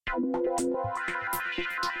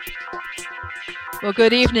Well,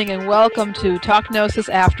 good evening and welcome to Talk Gnosis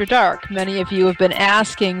After Dark. Many of you have been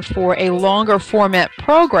asking for a longer format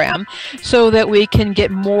program so that we can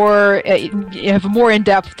get have a more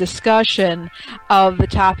in-depth discussion of the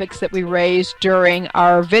topics that we raised during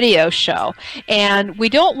our video show. And we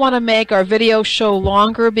don't want to make our video show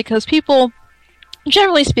longer because people,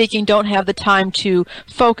 generally speaking, don't have the time to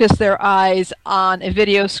focus their eyes on a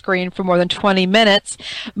video screen for more than 20 minutes,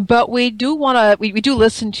 but we do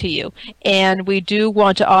listen to you, and we do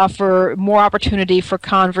want to offer more opportunity for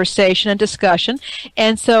conversation and discussion.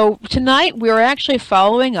 And so tonight we're actually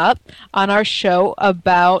following up on our show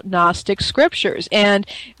about Gnostic Scriptures. And,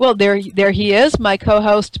 well, there he is, my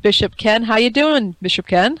co-host, Bishop Ken. How you doing, Bishop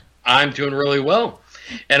Ken? I'm doing really well.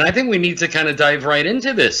 And I think we need to kind of dive right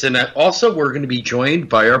into this. And also, we're going to be joined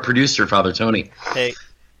by our producer, Father Tony. Hey.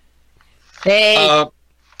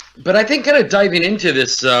 But I think kind of diving into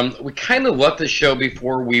this, we kind of left the show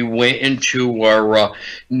before we went into our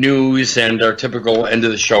news and our typical end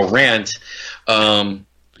of the show rant.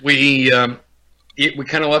 We kind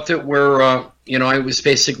of left it where, I was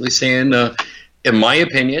basically saying, in my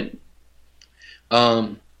opinion,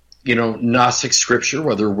 Gnostic scripture,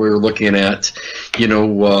 whether we're looking at,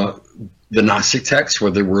 the Gnostic text,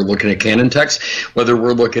 whether we're looking at canon text, whether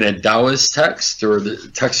we're looking at Taoist text or the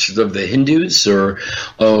texts of the Hindus or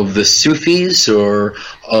of the Sufis or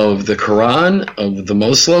of the Quran, of the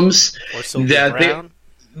Muslims,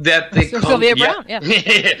 that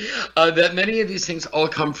many of these things all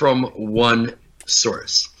come from one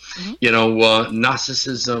source. Mm-hmm.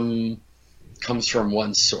 Gnosticism comes from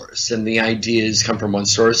one source, and the ideas come from one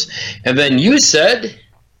source. And then you said,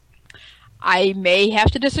 I may have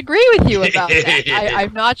to disagree with you about that.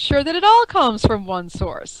 I'm not sure that it all comes from one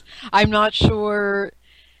source. I'm not sure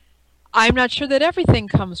that everything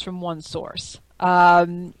comes from one source.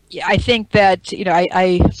 I think that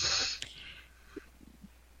I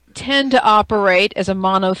tend to operate as a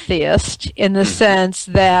monotheist in the sense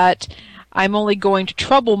that I'm only going to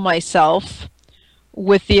trouble myself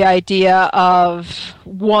with the idea of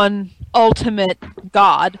one ultimate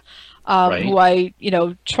God, right, who I,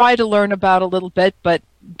 try to learn about a little bit, but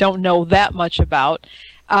don't know that much about.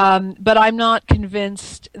 But I'm not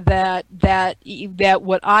convinced that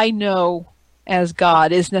what I know as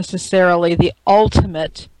God is necessarily the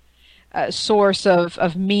ultimate source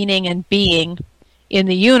of meaning and being in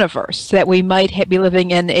the universe, that we might be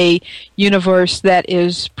living in a universe that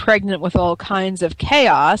is pregnant with all kinds of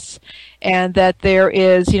chaos, and that there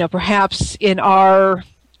is, perhaps in our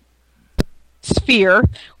sphere,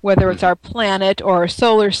 whether it's our planet or our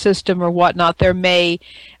solar system or whatnot, there may,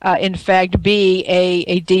 in fact, be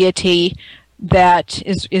a deity that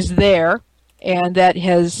is there and that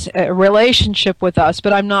has a relationship with us.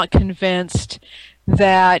 But I'm not convinced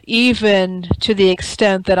that, even to the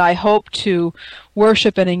extent that I hope to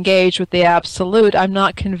worship and engage with the absolute, I'm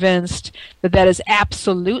not convinced that is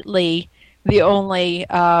absolutely the only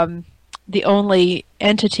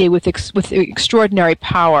entity with extraordinary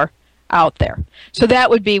power out there. So that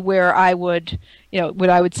would be where I would, what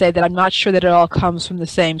I would say, that I'm not sure that it all comes from the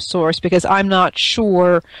same source, because I'm not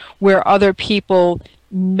sure where other people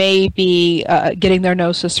may be getting their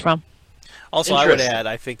gnosis from. Also, I would add,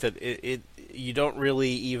 I think that you don't really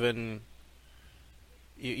even,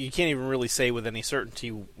 you can't even really say with any certainty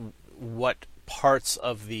what parts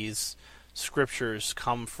of these scriptures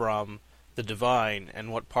come from the divine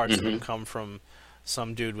and what parts of them come from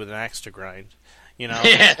some dude with an axe to grind.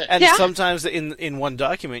 And sometimes in one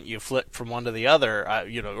document you flip from one to the other,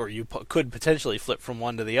 or you could potentially flip from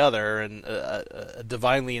one to the other, and a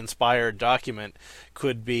divinely inspired document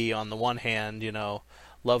could be, on the one hand,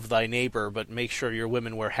 love thy neighbor, but make sure your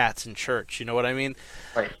women wear hats in church. You know what I mean?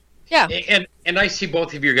 Right. Yeah. And I see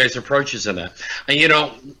both of your guys' approaches in that. And,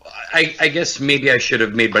 I guess maybe I should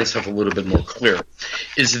have made myself a little bit more clear,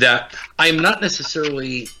 is that I'm not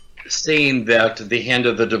necessarily saying that the hand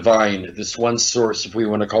of the divine, this one source, if we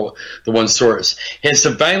want to call it the one source, has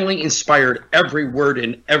divinely inspired every word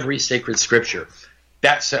in every sacred scripture.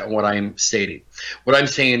 That's what I'm stating. What I'm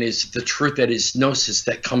saying is the truth that is gnosis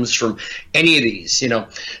that comes from any of these,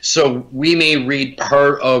 So we may read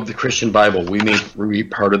part of the Christian Bible. We may read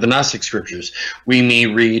part of the Gnostic scriptures. We may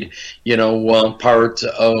read, part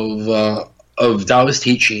of Taoist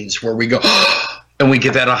teachings where we go, and we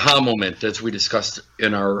get that aha moment, as we discussed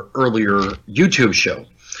in our earlier YouTube show.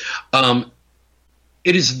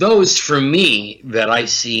 It is those, for me, that I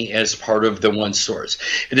see as part of the one source.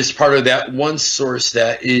 It is part of that one source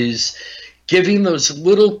that is giving those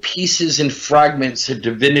little pieces and fragments of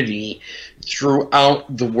divinity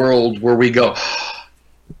throughout the world where we go,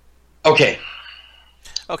 okay.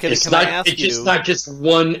 Okay, it's can not. I ask it's just not just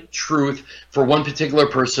one truth for one particular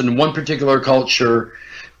person, one particular culture,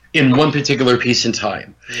 in one particular piece in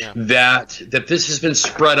time. Yeah. That this has been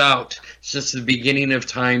spread out since the beginning of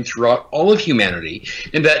time throughout all of humanity,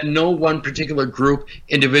 and that no one particular group,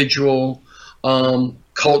 individual,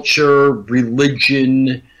 culture,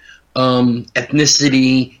 religion,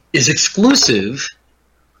 ethnicity is exclusive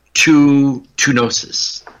to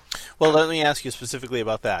Gnosis. Well, let me ask you specifically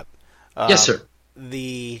about that. Yes, sir.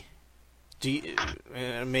 Maybe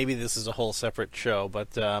this is a whole separate show,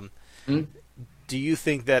 but do you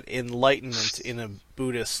think that enlightenment in a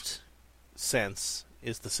Buddhist sense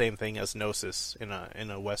is the same thing as Gnosis in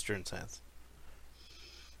a Western sense?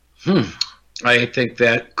 I think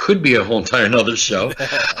that could be a whole entire another show.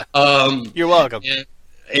 You're welcome.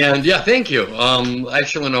 And yeah, thank you. I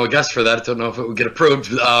actually know a guest for that. I don't know if it would get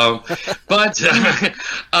approved.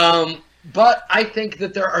 But I think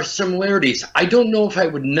that there are similarities. I don't know if I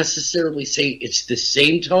would necessarily say it's the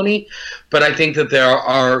same, Tony, but I think that there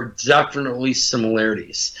are definitely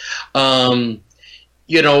similarities.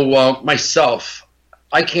 Myself,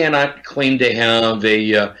 I cannot claim to have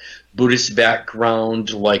a Buddhist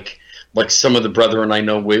background like some of the brethren I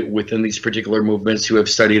know within these particular movements who have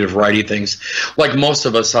studied a variety of things. Like most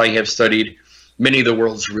of us, I have studied many of the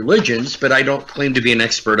world's religions, but I don't claim to be an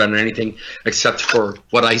expert on anything except for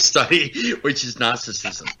what I study, which is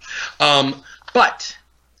Gnosticism.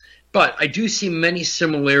 But I do see many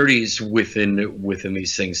similarities within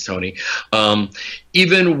these things, Tony.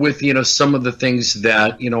 Even with some of the things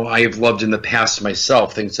that I have loved in the past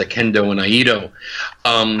myself, things like kendo and aido,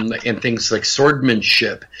 and things like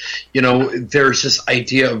swordmanship. There's this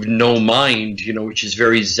idea of no mind, which is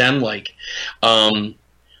very Zen-like.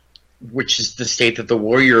 Which is the state that the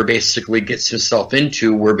warrior basically gets himself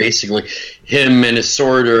into, where basically him and his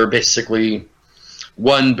sword are basically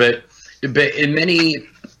one. But in many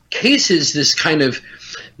cases, this kind of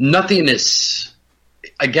nothingness,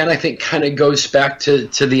 again, I think kind of goes back to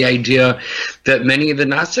the idea that many of the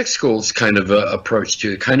Gnostic schools kind of approach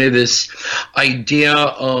to, kind of this idea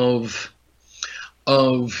of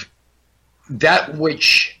that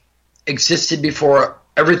which existed before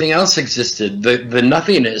everything else existed, the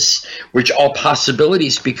nothingness, which all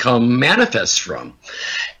possibilities become manifest from.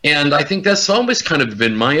 And I think that's always kind of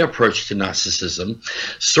been my approach to Gnosticism,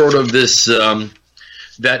 sort of this,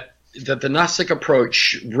 that the Gnostic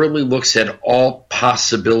approach really looks at all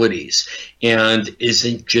possibilities and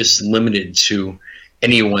isn't just limited to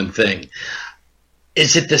any one thing.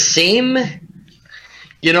 Is it the same?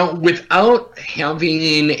 Without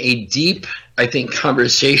having a deep, I think,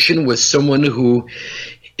 conversation with someone who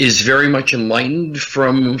is very much enlightened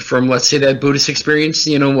from let's say, that Buddhist experience,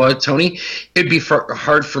 Tony, it'd be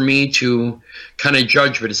hard for me to kind of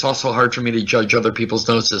judge, but it's also hard for me to judge other people's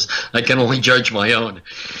gnosis. I can only judge my own,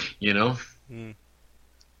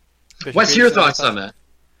 What's your thoughts on that?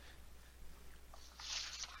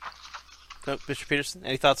 Bishop Peterson,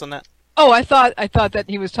 any thoughts on that? Oh, I thought that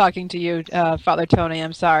he was talking to you, Father Tony.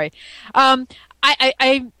 I'm sorry. I'm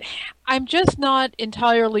just not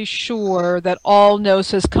entirely sure that all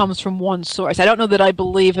gnosis comes from one source. I don't know that I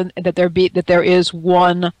believe that there is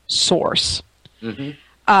one source. Mm-hmm.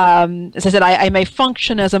 As I said, I may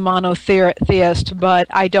function as a monotheist, but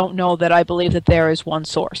I don't know that I believe that there is one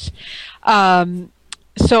source.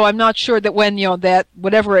 So I'm not sure that when that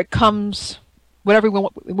whatever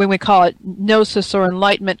when we call it gnosis or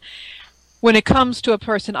enlightenment, when it comes to a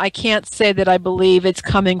person, I can't say that I believe it's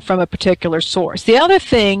coming from a particular source. The other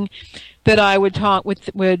thing that I would talk with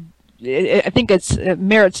I think it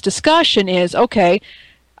merits discussion is, okay,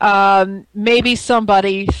 maybe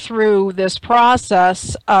somebody through this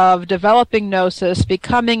process of developing gnosis,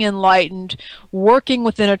 becoming enlightened, working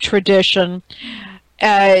within a tradition,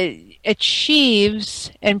 achieves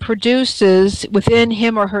and produces within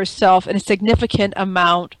him or herself a significant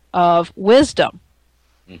amount of wisdom.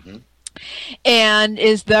 Mm-hmm. And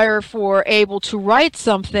is therefore able to write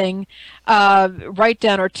something, write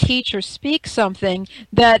down or teach or speak something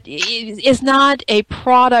that is not a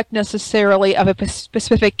product necessarily of a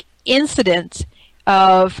specific incident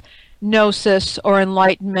of gnosis or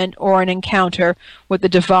enlightenment or an encounter with the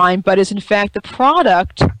divine, but is in fact the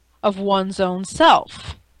product of one's own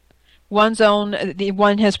self. One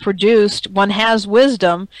has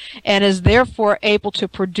wisdom and is therefore able to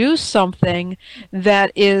produce something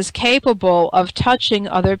that is capable of touching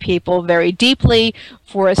other people very deeply,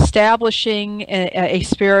 for establishing a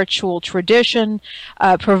spiritual tradition,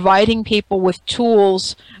 providing people with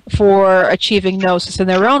tools for achieving gnosis in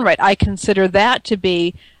their own right. I consider that to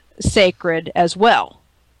be sacred as well.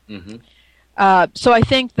 Mm-hmm. So I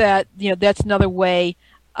think that that's another way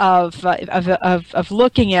of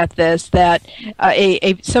looking at this, that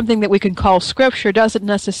something that we can call scripture doesn't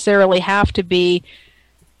necessarily have to be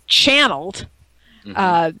channeled,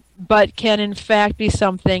 but can in fact be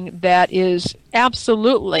something that is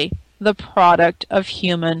absolutely the product of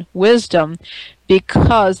human wisdom,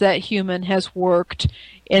 because that human has worked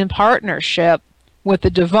in partnership with the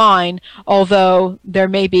divine, although there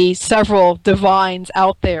may be several divines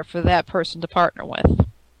out there for that person to partner with.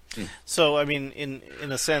 So, I mean,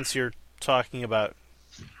 in a sense, you're talking about,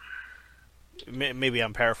 maybe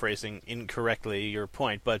I'm paraphrasing incorrectly your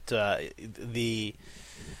point, but the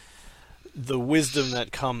wisdom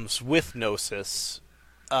that comes with Gnosis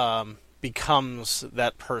becomes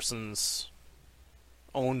that person's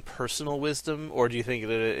own personal wisdom, or do you think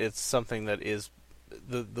that it's something that is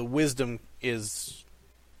the wisdom is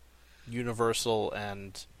universal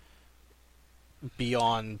and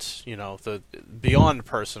beyond, beyond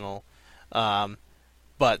personal,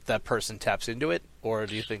 but that person taps into it, or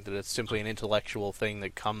do you think that it's simply an intellectual thing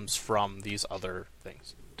that comes from these other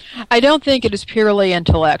things? I don't think it is purely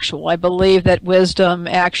intellectual. I believe that wisdom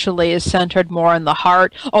actually is centered more in the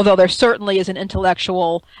heart, although there certainly is an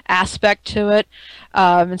intellectual aspect to it,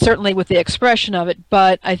 and certainly with the expression of it,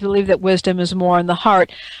 but I believe that wisdom is more in the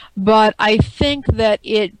heart. But I think that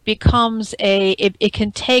it becomes it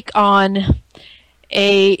can take on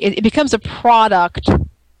it becomes a product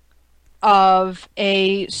of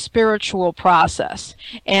a spiritual process,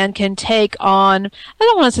 and can take on, I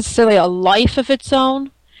don't want to necessarily a life of its own,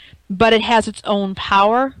 but it has its own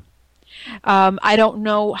power. I don't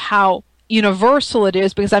know how universal it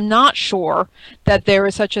is, because I'm not sure that there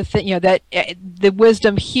is such a thing, that the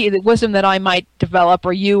wisdom that I might develop,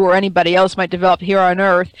 or you or anybody else might develop here on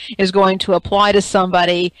Earth, is going to apply to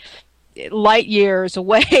somebody light years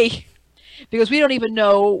away, because we don't even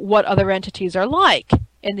know what other entities are like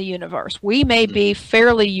in the universe. We may be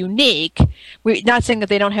fairly unique. We're not saying that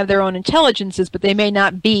they don't have their own intelligences, but they may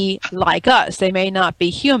not be like us. They may not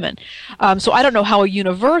be human. So I don't know how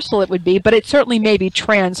universal it would be, but it certainly may be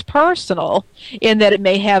transpersonal, in that it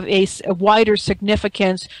may have a wider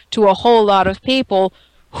significance to a whole lot of people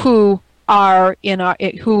who are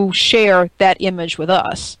who share that image with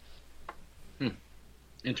us.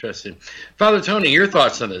 Interesting. Father Tony, your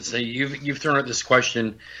thoughts on this? You've thrown out this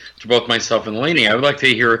question to both myself and Lainey. I would like to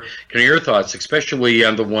hear kind of your thoughts, especially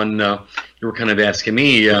on the one you were kind of asking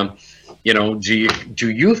me. Do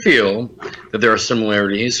you feel that there are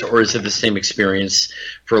similarities, or is it the same experience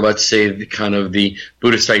for, let's say, the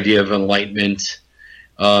Buddhist idea of enlightenment,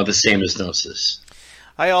 the same as Gnosis?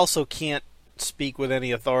 I also can't speak with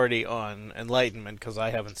any authority on enlightenment, because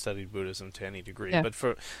I haven't studied Buddhism to any degree. Yeah. But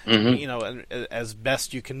for as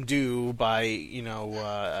best you can do by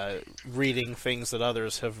reading things that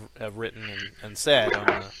others have written and said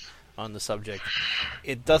on the subject,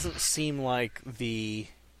 it doesn't seem like the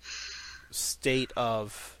state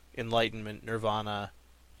of enlightenment, nirvana,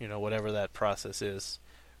 whatever that process is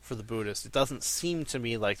for the Buddhist, it doesn't seem to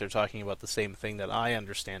me like they're talking about the same thing that I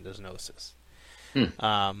understand as Gnosis.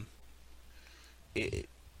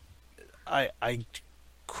 I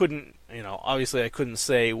couldn't, obviously I couldn't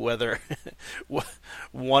say whether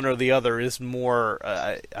one or the other is more,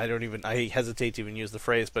 I hesitate to even use the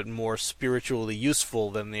phrase, but more spiritually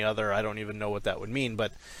useful than the other. I don't even know what that would mean,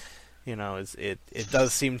 but, it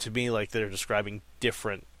does seem to me like they're describing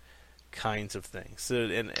different kinds of things.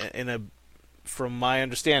 So from my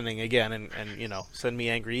understanding, again, and send me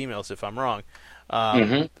angry emails if I'm wrong,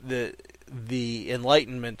 the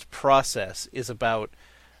Enlightenment process is about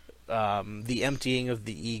the emptying of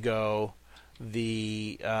the ego,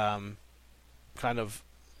 the kind of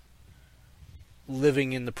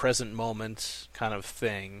living in the present moment kind of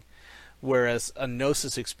thing, whereas a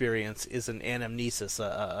Gnosis experience is an anamnesis,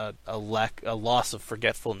 a loss of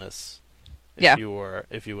forgetfulness, if you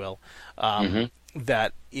will,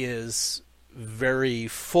 that is very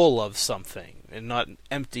full of something and not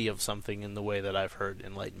empty of something in the way that I've heard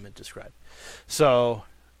enlightenment described. So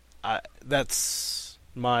that's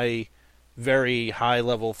my very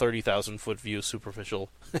high-level, 30,000-foot view, superficial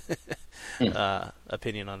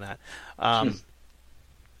opinion on that.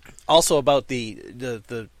 Also about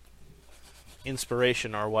the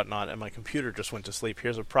inspiration or whatnot, and my computer just went to sleep.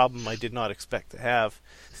 Here's a problem I did not expect to have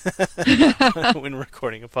when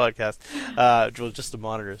recording a podcast. Just the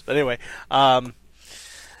monitors. But anyway,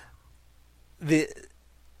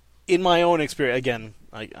 in my own experience, again,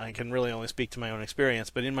 I can really only speak to my own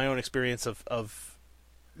experience, but in my own experience of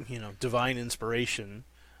divine inspiration,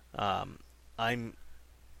 I'm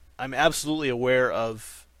absolutely aware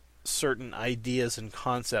of certain ideas and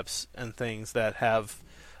concepts and things that have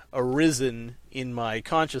arisen in my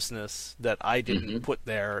consciousness that I didn't put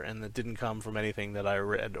there, and that didn't come from anything that I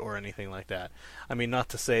read or anything like that. I mean, not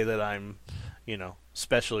to say that I'm,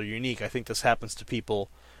 special or unique. I think this happens to people.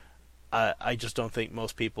 I just don't think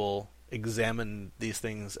most people examine these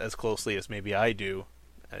things as closely as maybe I do,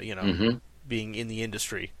 being in the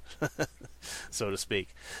industry, so to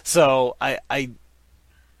speak. So I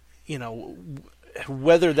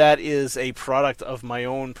whether that is a product of my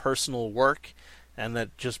own personal work, and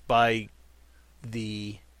that just by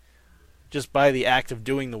the act of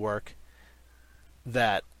doing the work,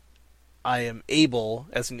 that I am able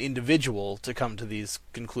as an individual to come to these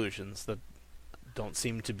conclusions that don't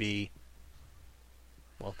seem to be,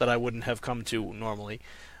 that I wouldn't have come to normally,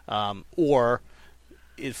 or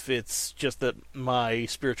if it's just that my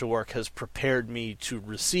spiritual work has prepared me to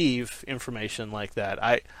receive information like that.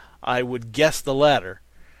 I would guess the latter.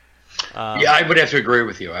 I would have to agree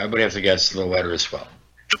with you. I would have to guess the latter as well.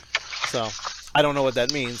 So I don't know what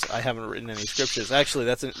that means. I haven't written any scriptures. Actually,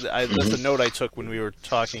 that's a note I took when you were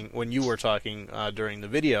talking during the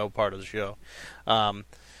video part of the show. Where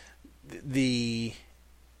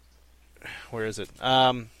is it?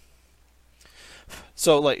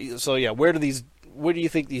 Where do you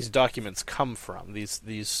think these documents come from?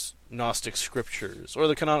 These Gnostic scriptures, or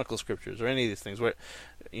the canonical scriptures, or any of these things? Where,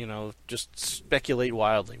 just speculate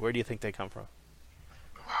wildly. Where do you think they come from?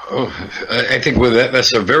 Oh, I think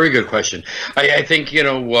that's a very good question. I think,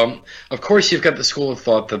 of course you've got the school of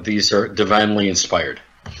thought that these are divinely inspired.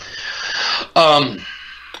 I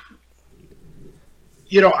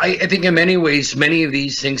think in many ways, many of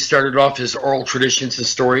these things started off as oral traditions and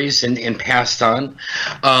stories and passed on.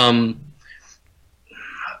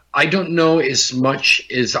 I don't know as much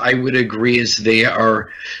as I would agree as they are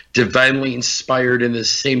divinely inspired in the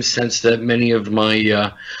same sense that many of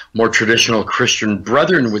my more traditional Christian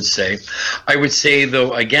brethren would say. I would say,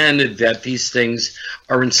 though, again, that these things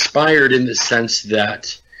are inspired in the sense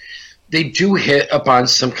that they do hit upon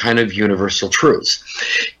some kind of universal truths.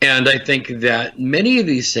 And I think that many of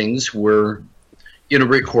these things were,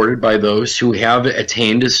 recorded by those who have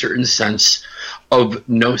attained a certain sense of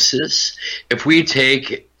gnosis. If we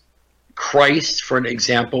take Christ, for an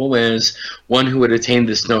example, as one who had attained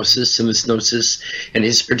this gnosis, and this gnosis and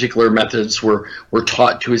his particular methods were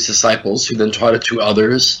taught to his disciples, who then taught it to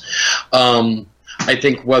others. I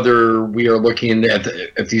think whether we are looking at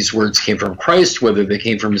if these words came from Christ, whether they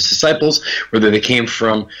came from his disciples, whether they came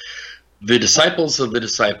from the disciples of the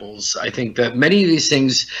disciples, I think that many of these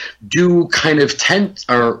things do kind of tend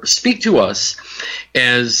or speak to us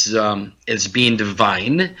as being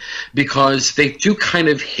divine, because they do kind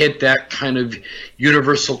of hit that kind of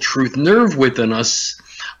universal truth nerve within us.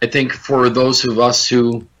 I think for those of us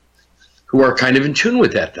who are kind of in tune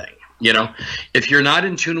with that thing. If you're not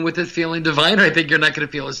in tune with it feeling divine, I think you're not going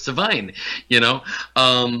to feel it's divine.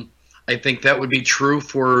 I think that would be true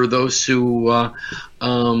for those who are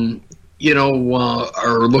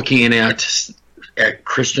looking at the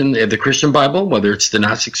Christian Bible, whether it's the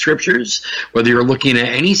Gnostic Scriptures, whether you're looking at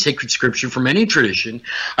any sacred scripture from any tradition.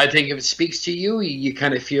 I think if it speaks to you, you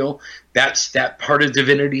kind of feel that's that part of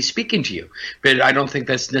divinity speaking to you. But I don't think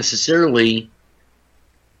that's necessarily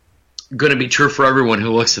going to be true for everyone who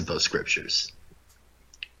looks at those scriptures.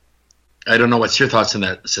 I don't know. What's your thoughts on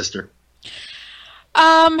that, sister?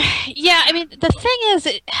 The thing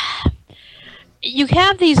is, you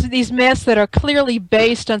have these myths that are clearly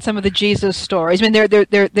based on some of the Jesus stories. I mean,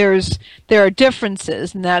 there are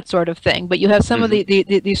differences and that sort of thing, but you have some of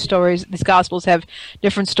these stories. These Gospels have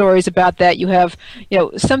different stories about that. You have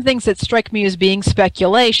some things that strike me as being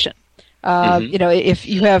speculation. If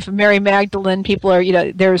you have Mary Magdalene, people are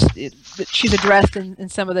she's addressed in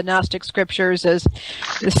some of the Gnostic scriptures as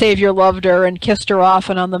the Savior loved her and kissed her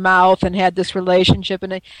often on the mouth and had this relationship.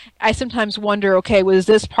 And I sometimes wonder, okay, was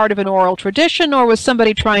this part of an oral tradition, or was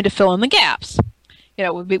somebody trying to fill in the gaps?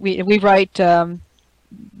 We write.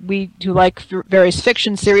 We who like various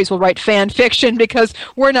fiction series will write fan fiction because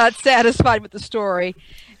we're not satisfied with the story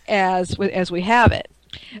as we have it.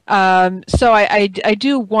 So I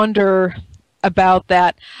do wonder about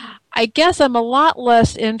that. I guess I'm a lot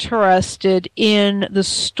less interested in the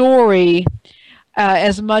story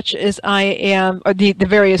as much as I am, or the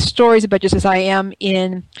various stories about just as I am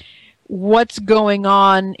in what's going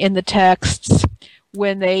on in the texts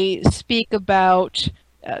when they speak about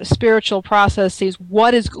spiritual processes.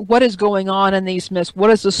 What is going on in these myths? What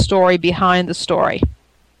is the story behind the story?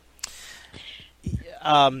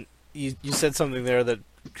 You said something there that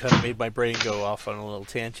kind of made my brain go off on a little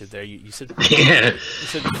tangent there. You said you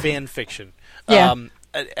said fan fiction. Yeah.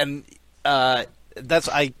 That's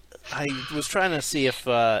I I was trying to see if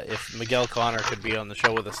Miguel Connor could be on the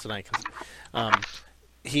show with us tonight, because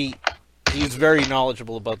he's very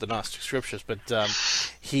knowledgeable about the Gnostic Scriptures, but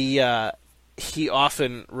he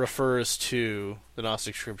often refers to the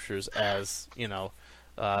Gnostic Scriptures as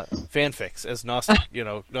fanfics, as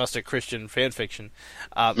Gnostic Christian fanfiction.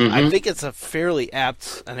 I think it's a fairly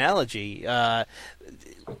apt analogy.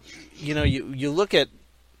 You look at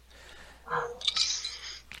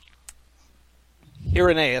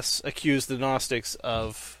Irenaeus accused the Gnostics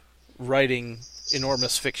of writing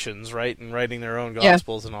enormous fictions, right, and writing their own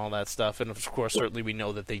gospels and all that stuff. And of course, certainly we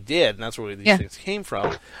know that they did, and that's where these things came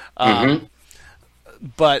from.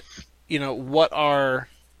 But what are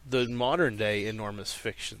the modern day enormous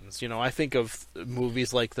fictions? I think of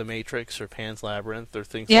movies like The Matrix or Pan's Labyrinth or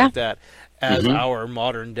things like that as our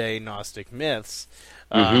modern day Gnostic myths,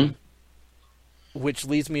 which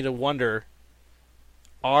leads me to wonder: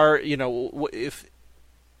 if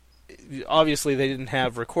obviously they didn't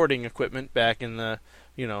have recording equipment back in the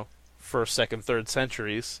first, second, third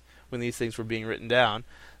centuries when these things were being written down.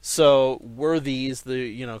 So were these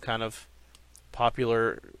the kind of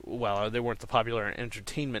popular? Well, they weren't the popular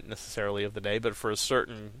entertainment necessarily of the day, but for a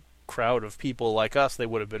certain crowd of people like us, they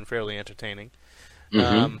would have been fairly entertaining.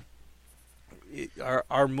 Our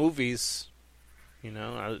movies, and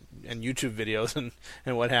YouTube videos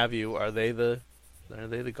and what have you, are they the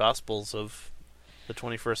gospels of the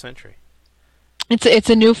 21st century? It's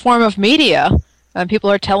a new form of media, and people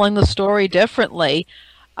are telling the story differently.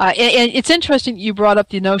 And it's interesting you brought up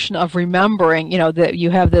the notion of remembering, that you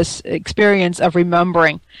have this experience of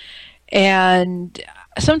remembering. And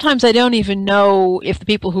sometimes I don't even know if the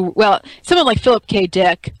people someone like Philip K.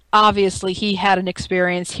 Dick, obviously he had an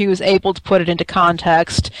experience, he was able to put it into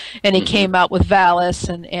context, and he came out with Valis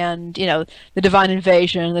and the Divine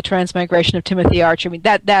Invasion, the Transmigration of Timothy Archer. I mean,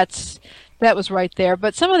 that was right there.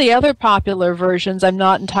 But some of the other popular versions, I'm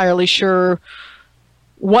not entirely sure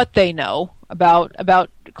what they know about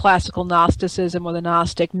classical Gnosticism or the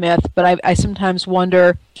Gnostic myth, but I sometimes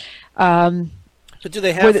wonder. But do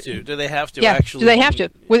they have to? Do they have to actually? Do they have to?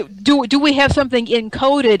 Do we have something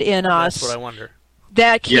encoded in us? That's what I wonder.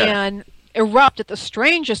 That can erupt at the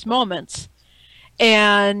strangest moments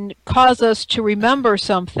and cause us to remember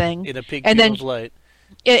something in a big beam of light,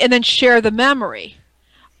 and then share the memory.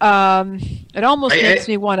 It almost makes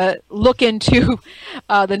me want to look into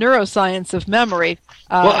the neuroscience of memory.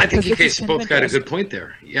 Well, I think you guys both got a good point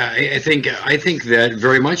there. Yeah, I think that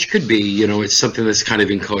very much could be, it's something that's kind of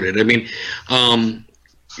encoded. I mean,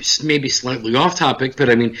 maybe slightly off topic, but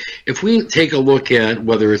I mean, if we take a look at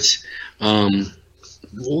whether it's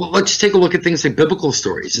let's take a look at things like biblical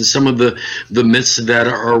stories and some of the myths that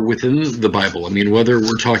are within the Bible. I mean, whether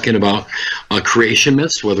we're talking about creation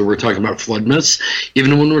myths, whether we're talking about flood myths,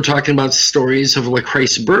 even when we're talking about stories of like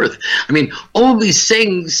Christ's birth. I mean, all of these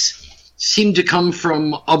things seem to come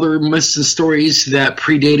from other myths and stories that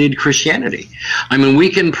predated Christianity. I mean, we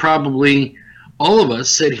can probably, all of us,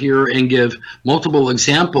 sit here and give multiple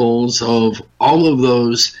examples of all of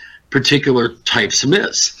those particular types of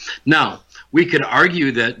myths. Now, we could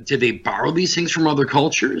argue that did they borrow these things from other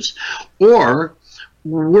cultures, or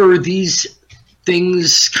were these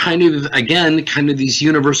things kind of these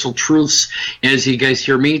universal truths, as you guys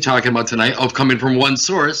hear me talking about tonight, of coming from one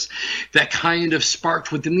source that kind of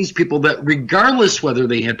sparked within these people that regardless whether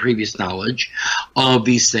they had previous knowledge of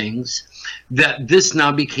these things, that this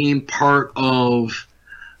now became part of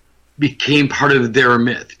their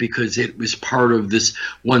myth because it was part of this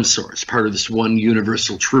one source, part of this one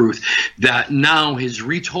universal truth that now has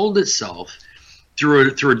retold itself through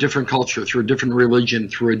a different culture, through a different religion,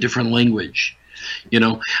 through a different language,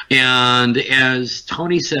 And as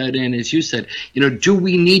Tony said, and as you said, do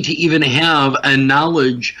we need to even have a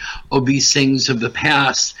knowledge of these things of the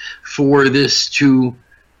past for this to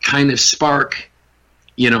kind of spark,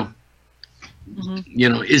 is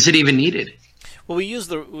it even needed? Well,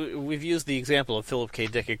 we've used the example of Philip K.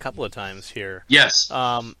 Dick a couple of times here. Yes.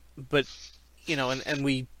 But and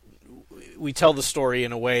we tell the story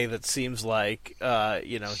in a way that seems like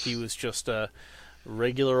he was just a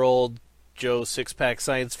regular old Joe Six-Pack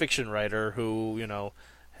science fiction writer who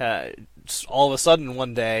had all of a sudden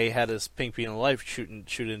one day had his pink beam of life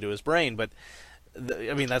shoot into his brain. But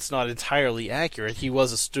that's not entirely accurate. He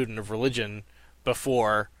was a student of religion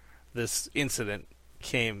before this incident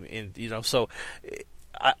came in, so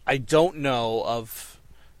I don't know of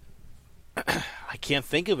I can't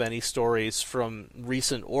think of any stories from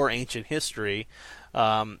recent or ancient history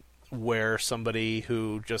where somebody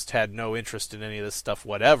who just had no interest in any of this stuff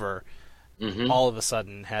whatever all of a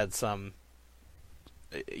sudden had some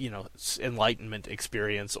enlightenment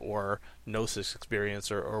experience or gnosis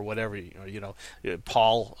experience or whatever.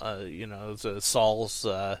 Paul, Saul's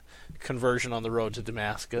conversion on the road to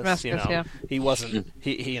Damascus. Yeah. He wasn't.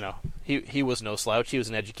 He was no slouch. He was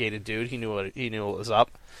an educated dude. He knew what was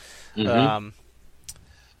up. Mm-hmm.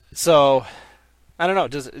 So I don't know.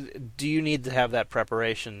 Do you need to have that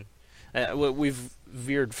preparation? We've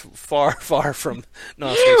veered far from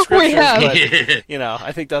Gnostic Scriptures, but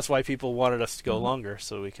I think that's why people wanted us to go longer,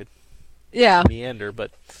 so we could meander.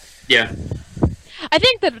 But I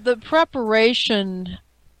think that the preparation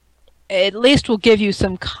at least will give you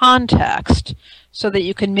some context, so that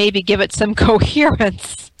you can maybe give it some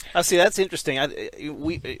coherence. See, that's interesting.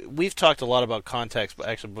 We've talked a lot about context, but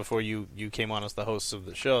actually, before you came on as the host of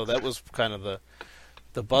the show, that was kind of the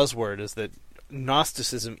buzzword, is that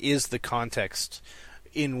Gnosticism is the context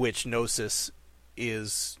in which Gnosis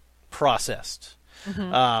is processed.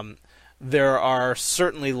 Mm-hmm. There are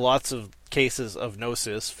certainly lots of cases of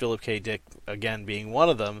Gnosis, Philip K. Dick, again, being one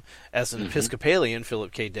of them. As an Episcopalian,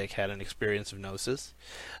 Philip K. Dick had an experience of Gnosis.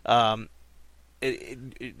 Like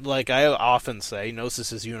I often say,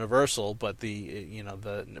 Gnosis is universal, but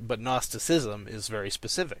but Gnosticism is very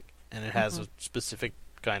specific, and it has a specific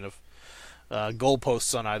kind of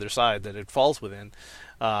goalposts on either side that it falls within.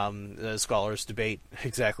 Scholars debate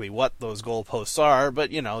exactly what those goalposts are,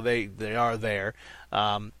 but they are there.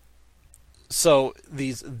 So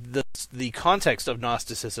the context of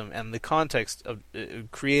Gnosticism and the context of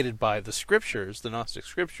created by the Scriptures, the Gnostic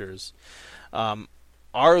Scriptures,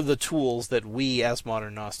 are the tools that we as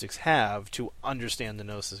modern Gnostics have to understand the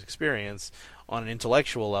Gnosis experience on an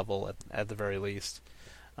intellectual level, at the very least,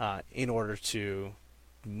 in order to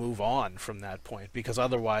move on from that point. Because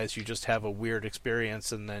otherwise you just have a weird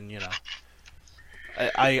experience, and then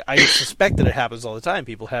I suspect that it happens all the time.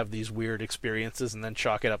 People have these weird experiences and then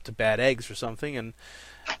chalk it up to bad eggs or something, and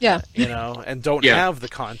and don't have the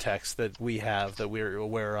context that we have, that we're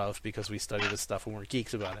aware of because we study this stuff and we're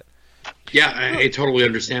geeks about it. Yeah, I totally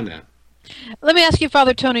understand that. Let me ask you,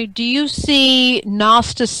 Father Tony, do you see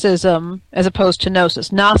Gnosticism, as opposed to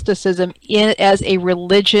Gnosis, Gnosticism as a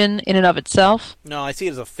religion in and of itself? No, I see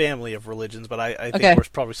it as a family of religions, but I think we're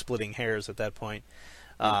probably splitting hairs at that point.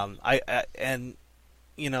 You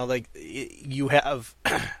have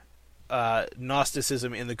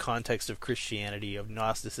Gnosticism in the context of Christianity, you have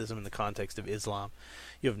Gnosticism in the context of Islam,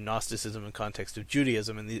 you have Gnosticism in the context of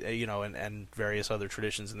Judaism, and and various other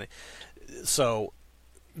traditions, and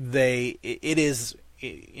it is,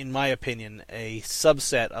 in my opinion, a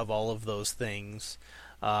subset of all of those things.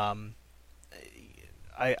 I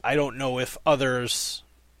don't know if others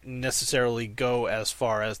necessarily go as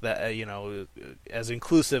far as that, as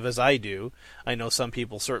inclusive as I do. I know some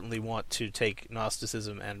people certainly want to take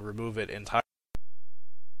Gnosticism and remove it entirely.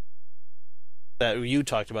 That you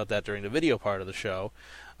talked about that during the video part of the show.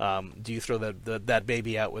 Do you throw that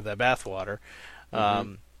baby out with that bathwater?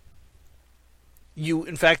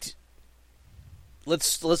 In fact,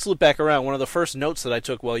 let's loop back around. One of the first notes that I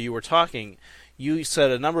took while you were talking, you said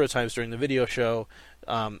a number of times during the video show,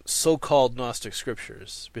 so-called Gnostic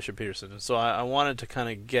Scriptures, Bishop Peterson. And so I wanted to kind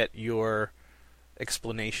of get your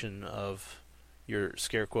explanation of your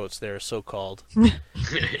scare quotes there, so-called.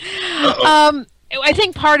 I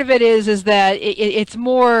think part of it is that it's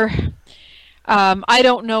more. I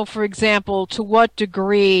don't know, for example, to what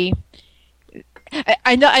degree.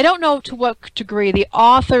 I don't know to what degree the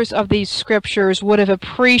authors of these scriptures would have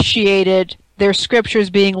appreciated their scriptures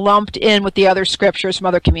being lumped in with the other scriptures from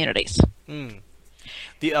other communities.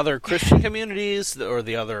 The other Christian communities, or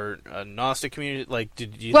the other Gnostic community? Like,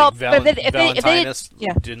 did you think Valentinus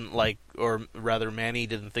didn't like, or rather Manny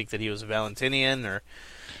didn't think that he was a Valentinian, or?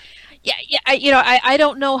 I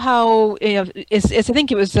don't know how. I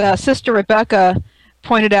think it was Sister Rebecca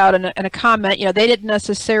pointed out in a comment. They didn't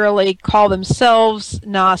necessarily call themselves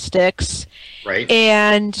Gnostics, right?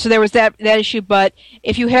 And so there was that issue. But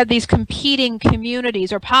if you had these competing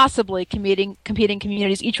communities, or possibly competing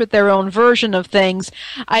communities, each with their own version of things,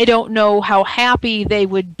 I don't know how happy they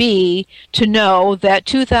would be to know that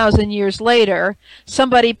 2,000 years later,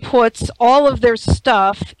 somebody puts all of their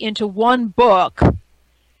stuff into one book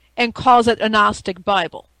and calls it a Gnostic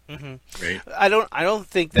Bible. Right. I don't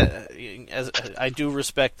think that. As I do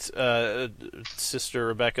respect Sister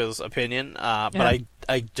Rebecca's opinion, but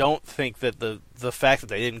I don't think that the fact that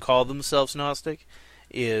they didn't call themselves Gnostic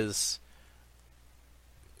it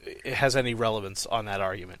has any relevance on that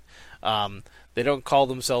argument. They don't call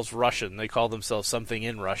themselves Russian; they call themselves something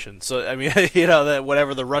in Russian. So I mean, that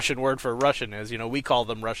whatever the Russian word for Russian is, we call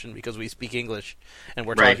them Russian because we speak English, and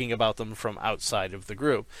we're talking about them from outside of the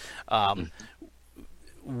group.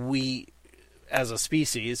 We, as a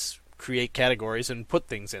species, create categories and put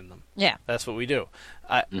things in them. Yeah. That's what we do.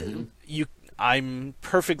 I'm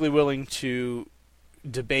perfectly willing to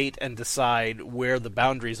debate and decide where the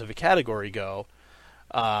boundaries of a category go,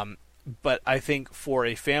 but I think for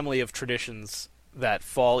a family of traditions that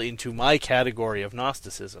fall into my category of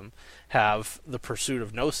Gnosticism have the pursuit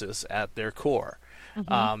of Gnosis at their core.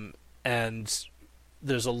 And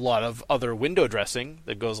there's a lot of other window dressing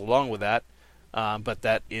that goes along with that, but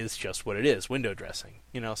that is just what it is, window dressing.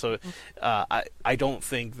 So I don't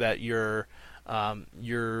think that your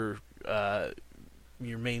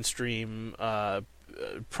mainstream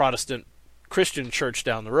Protestant Christian church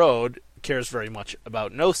down the road cares very much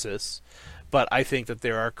about Gnosis, but I think that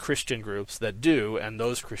there are Christian groups that do, and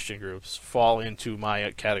those Christian groups fall into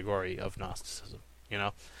my category of Gnosticism.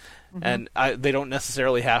 And they don't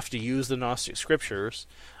necessarily have to use the Gnostic Scriptures,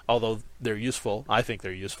 although they're useful. I think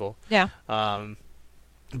they're useful. Yeah.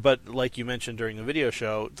 But like you mentioned during the video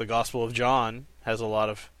show, the Gospel of John has a lot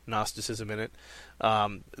of Gnosticism in it.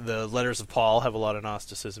 The letters of Paul have a lot of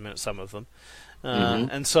Gnosticism in it, some of them.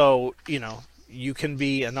 And so, you can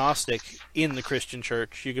be a Gnostic in the Christian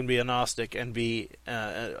church. You can be a Gnostic and be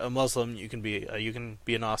a Muslim. You can be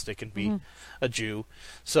a Gnostic and be a Jew.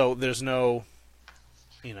 So there's no,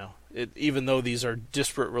 even though these are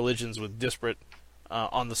disparate religions with disparate,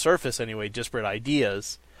 on the surface anyway, disparate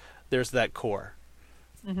ideas, there's that core.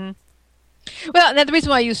 Well, and the reason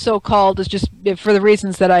why I use so-called is just for the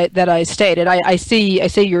reasons that I stated. I see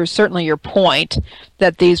certainly your point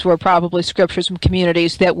that these were probably scriptures from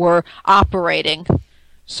communities that were operating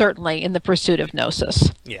certainly in the pursuit of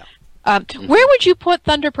Gnosis. Yeah. Where would you put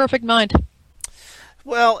Thunder Perfect Mind?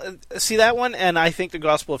 Well, see, that one and I think the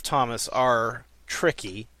Gospel of Thomas are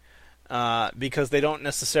tricky because they don't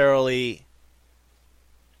necessarily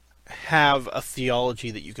have a theology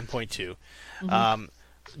that you can point to.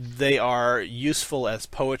 They are useful as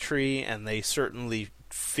poetry, and they certainly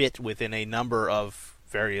fit within a number of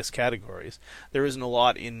various categories. There isn't a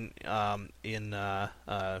lot in the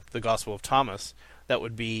Gospel of Thomas that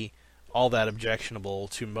would be all that objectionable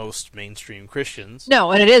to most mainstream Christians.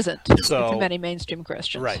 No, and it isn't to many mainstream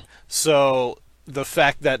Christians. Right. So the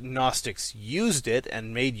fact that Gnostics used it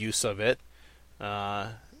and made use of it,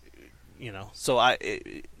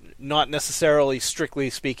 not necessarily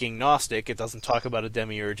strictly speaking Gnostic. It doesn't talk about a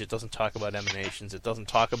demiurge. It doesn't talk about emanations. It doesn't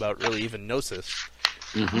talk about really even Gnosis.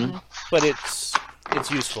 But it's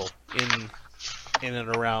useful in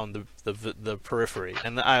and around the periphery.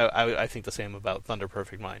 And I think the same about Thunder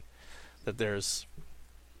Perfect Mind. That there's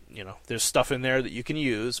stuff in there that you can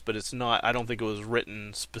use, but it's not. I don't think it was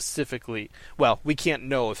written specifically. Well, we can't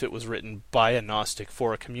know if it was written by a Gnostic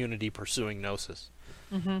for a community pursuing Gnosis.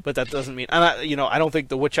 But that doesn't mean, and I don't think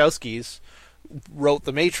the Wachowskis wrote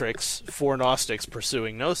The Matrix for Gnostics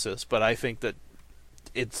pursuing Gnosis, but I think that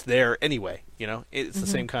it's there anyway. It's the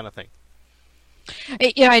same kind of thing.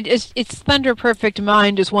 It's Thunder Perfect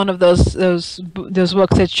Mind is one of those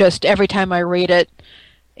books that's just every time I read it,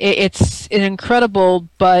 it's an incredible,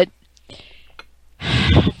 but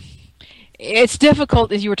it's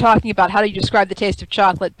difficult, as you were talking about, how do you describe the taste of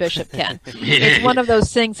chocolate, Bishop Ken? It's one of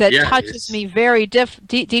those things that touches me very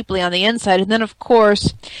deeply on the inside. And then, of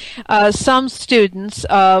course, some students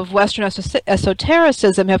of Western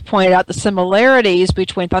esotericism have pointed out the similarities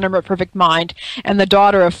between Thunder Perfect Mind and the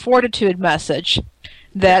Daughter of Fortitude message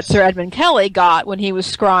that Sir Edmund Kelly got when he was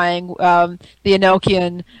scrying the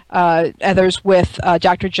Enochian ethers with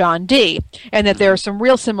Dr. John Dee, and that there are some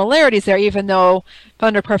real similarities there, even though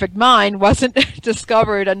Thunder Perfect Mind wasn't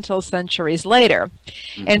discovered until centuries later.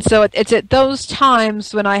 And so it's at those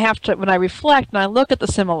times when I reflect and I look at the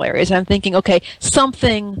similarities, I'm thinking, okay,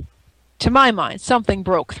 something, to my mind, something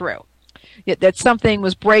broke through. That something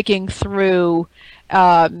was breaking through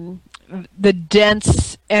the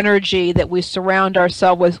dense energy that we surround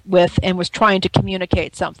ourselves with and was trying to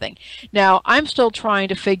communicate something. Now, I'm still trying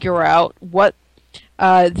to figure out what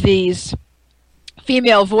these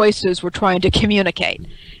female voices were trying to communicate.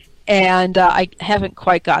 And I haven't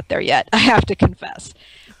quite got there yet, I have to confess.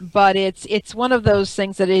 But it's one of those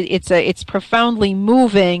things that it's profoundly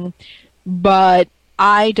moving, but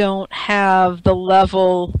I don't have the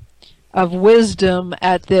level of wisdom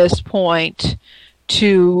at this point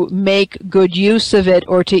to make good use of it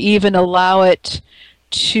or to even allow it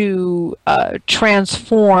to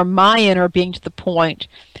transform my inner being to the point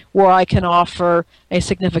where I can offer a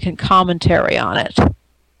significant commentary on it.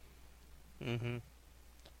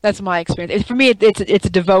 That's my experience. For me, it's a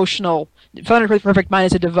devotional. Thunder Perfect Mind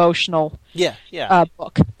is a devotional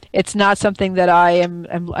book. It's not something that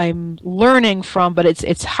I'm learning from, but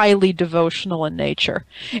it's highly devotional in nature,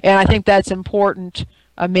 and I think that's important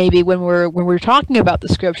maybe when we're talking about the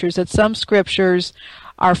scriptures, that some scriptures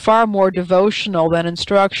are far more devotional than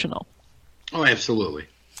instructional. Oh, absolutely.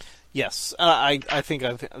 Yes, I think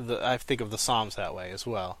of the Psalms that way as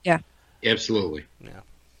well. Yeah, absolutely. Yeah,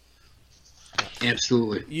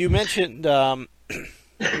 absolutely. You mentioned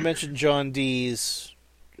John Dee's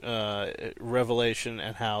revelation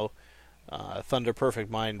and how Thunder Perfect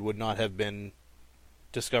Mind would not have been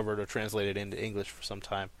discovered or translated into English for some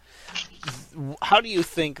time. How do you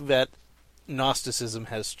think that Gnosticism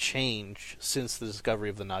has changed since the discovery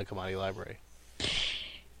of the Nag Hammadi Library?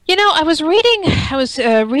 I was reading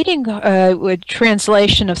a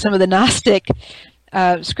translation of some of the Gnostic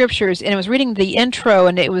scriptures, and I was reading the intro,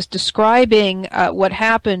 and it was describing what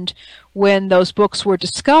happened when those books were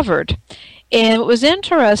discovered. And what was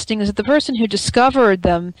interesting is that the person who discovered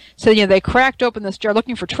them said, they cracked open this jar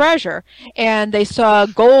looking for treasure, and they saw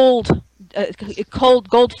gold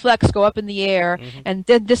flecks go up in the air and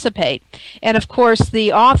then dissipate. And of course,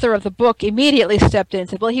 the author of the book immediately stepped in and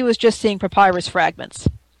said, well, he was just seeing papyrus fragments.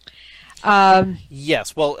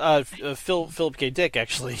 Yes, well, Philip K. Dick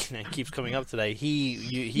actually keeps coming up today.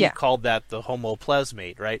 He called that the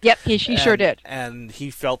homoplasmate, right? Yep, he sure did. And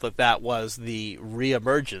he felt that was the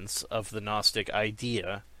reemergence of the Gnostic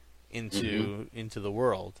idea into the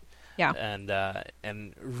world. Yeah,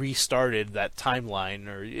 and restarted that timeline.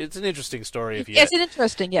 Or it's an interesting story. It's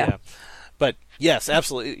interesting, yeah. But yes,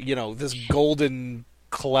 absolutely. This golden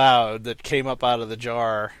cloud that came up out of the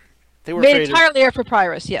jar. They were made entirely of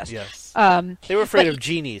papyrus. Yes. Yes. They were afraid of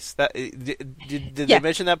genies. Did they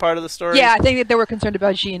mention that part of the story? Yeah, I think that they were concerned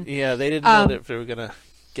about gene. Yeah, they didn't know that they were going to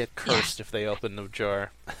get cursed if they opened the jar.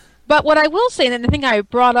 But what I will say, and the thing I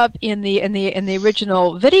brought up in the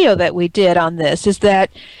original video that we did on this, is that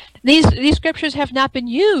these scriptures have not been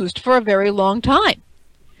used for a very long time.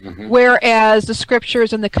 Whereas the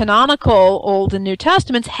scriptures in the canonical Old and New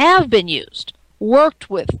Testaments have been used, worked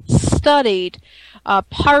with, studied,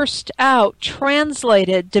 parsed out,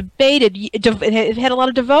 translated, debated. It had a lot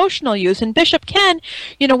of devotional use. And Bishop Ken,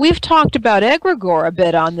 we've talked about egregore a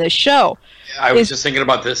bit on this show. I was just thinking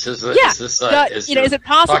about this. Is it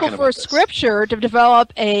possible for a scripture to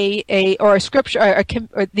develop a scripture,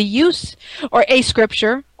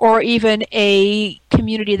 or even a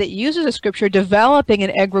community that uses a scripture, developing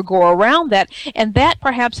an egregore around that? And that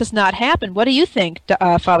perhaps has not happened. What do you think,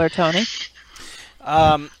 Father Tony?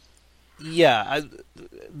 Yeah,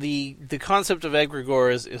 the concept of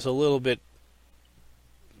egregore is a little bit,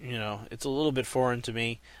 it's a little bit foreign to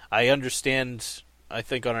me. I understand, I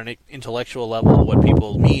think, on an intellectual level what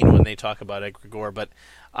people mean when they talk about egregore, but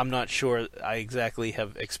I'm not sure I exactly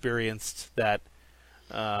have experienced that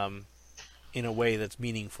in a way that's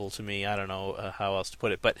meaningful to me. I don't know how else to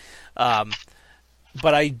put it, but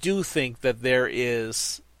I do think that there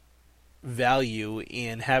is value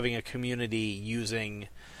in having a community using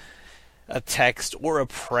a text or a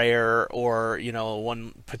prayer or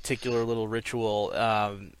one particular little ritual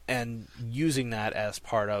and using that as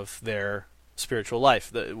part of their spiritual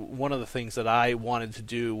life. One of the things that I wanted to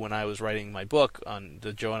do when I was writing my book on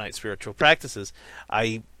the Johannite spiritual practices,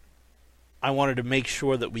 I wanted to make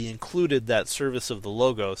sure that we included that service of the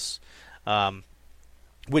Logos,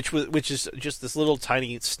 which is just this little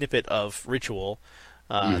tiny snippet of ritual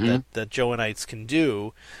that Johannites can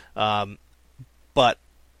do, but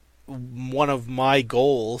one of my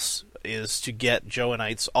goals is to get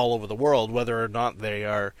Johannites all over the world, whether or not they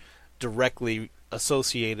are directly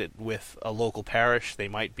associated with a local parish. They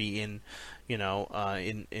might be in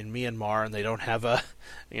Myanmar and they don't have a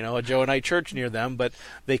Johannite church near them, but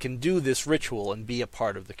they can do this ritual and be a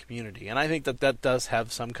part of the community. And I think that does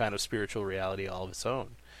have some kind of spiritual reality all of its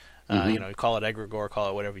own. Call it egregore, call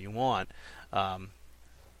it whatever you want.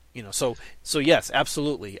 So yes,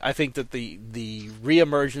 absolutely. I think that the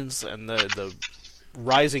reemergence and the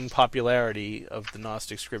rising popularity of the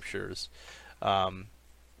Gnostic scriptures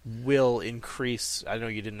will increase. I know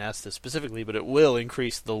you didn't ask this specifically, but it will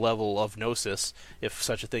increase the level of gnosis, if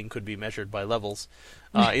such a thing could be measured by levels,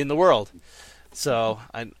 in the world. So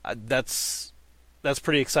that's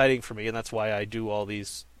pretty exciting for me, and that's why I do all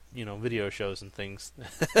these video shows and things.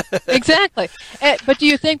 Exactly. But do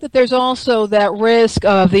you think that there's also that risk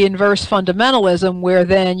of the inverse fundamentalism, where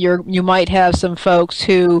then you might have some folks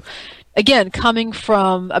who, again, coming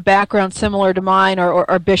from a background similar to mine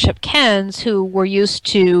or Bishop Ken's, who were used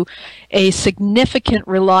to a significant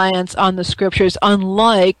reliance on the scriptures,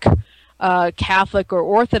 unlike Catholic or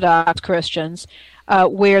Orthodox Christians,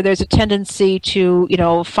 where there's a tendency to,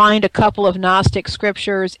 find a couple of Gnostic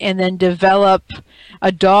scriptures and then develop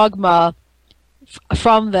a dogma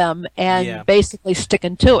from them and basically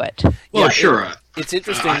sticking to it. Well, sure. It's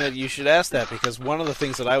interesting that you should ask that, because one of the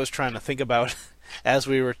things that I was trying to think about as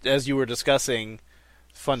you were discussing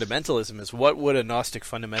fundamentalism is, what would a Gnostic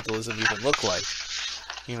fundamentalism even look like?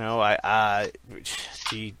 You know,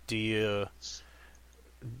 do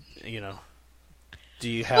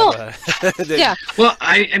you have yeah. Well,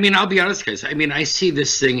 I mean, I'll be honest, guys. I mean, I see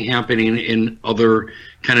this thing happening in other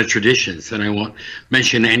kind of traditions, and I won't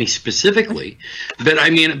mention any specifically. But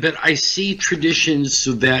I see traditions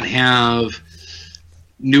that have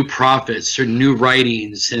new prophets or new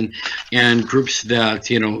writings and groups that,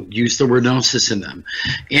 use the word gnosis in them.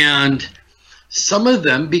 And some of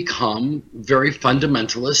them become very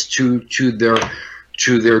fundamentalist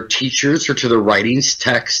to their teachers or to their writings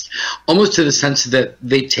text, almost to the sense that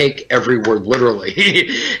they take every word literally,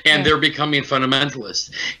 and they're becoming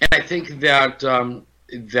fundamentalists. And I think that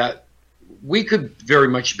that we could very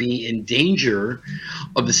much be in danger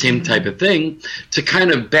of the same type of thing. To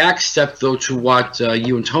kind of backstep, though, to what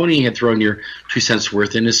you and Tony had thrown your 2 cents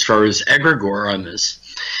worth in as far as egregore on this,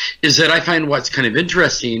 is that I find what's kind of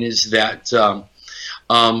interesting is that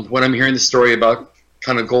when I'm hearing the story about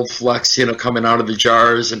kind of gold flecks, coming out of the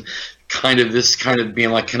jars, and kind of this kind of being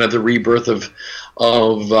like kind of the rebirth of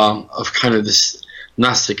kind of this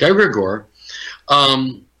Gnostic egregore,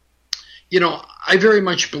 I very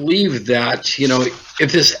much believe that,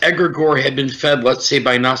 if this egregore had been fed, let's say,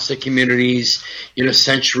 by Gnostic communities,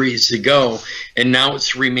 centuries ago, and now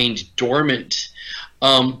it's remained dormant,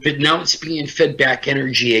 but now it's being fed back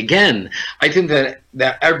energy again, I think that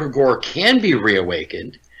egregore can be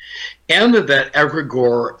reawakened, and that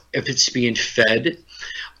egregore, if it's being fed,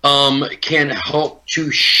 can help to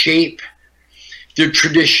shape the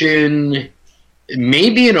tradition,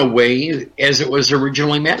 maybe in a way as it was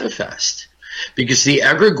originally manifest. Because the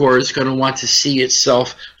egregore is going to want to see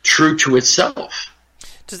itself true to itself.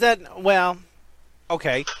 Does that, well,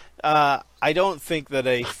 okay. I don't think that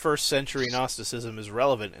a first century Gnosticism is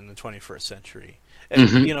relevant in the 21st century.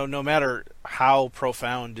 And, no matter how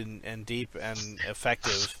profound and deep and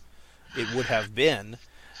effective it would have been,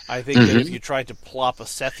 I think that if you tried to plop a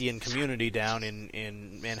Sethian community down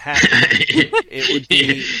in Manhattan, it would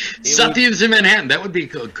be... Sethians in Manhattan, that would be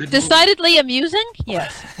good. Decidedly amusing?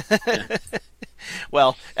 Yes.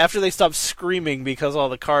 Well, after they stopped screaming because all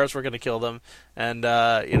the cars were going to kill them, and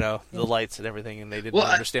the lights and everything, and they didn't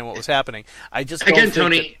understand what was happening. I just don't think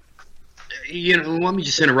Tony, let me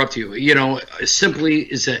just interrupt you.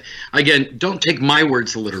 Simply is that, again, don't take my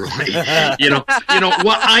words literally.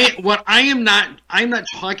 What I'm not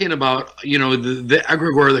talking about. The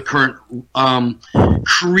egregore, the current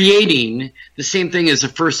creating the same thing as a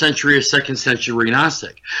first century or second century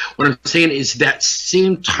Gnostic. What I'm saying is that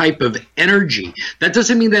same type of energy. That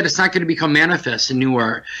doesn't mean that it's not going to become manifest in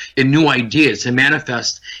new ideas and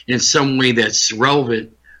manifest in some way that's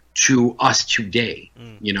relevant to us today.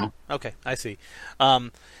 Okay, I see.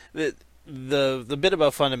 The bit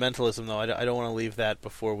about fundamentalism, though, I don't want to leave that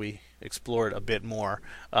before we explore it a bit more.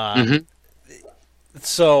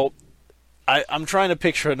 So I'm trying to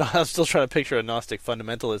picture. I'm still trying to picture a Gnostic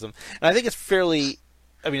fundamentalism, and I think it's fairly.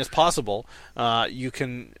 I mean, it's possible. You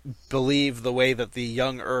can believe the way that the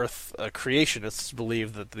young Earth creationists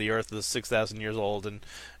believe that the Earth is 6,000 years old, and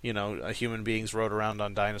human beings rode around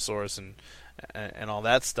on dinosaurs and all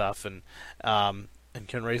that stuff, and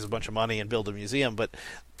can raise a bunch of money and build a museum. But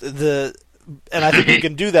and I think you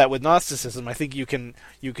can do that with Gnosticism. I think you can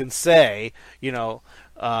say,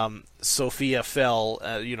 Sophia fell,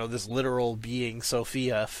 this literal being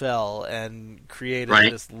Sophia fell and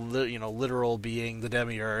created this, literal being, the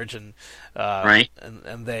demiurge, and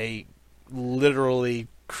and they literally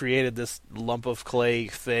created this lump of clay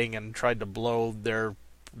thing and tried to blow their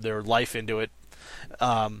life into it,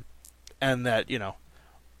 and that,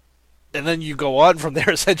 and then you go on from there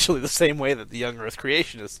essentially the same way that the young Earth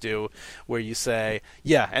creationists do, where you say,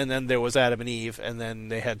 and then there was Adam and Eve, and then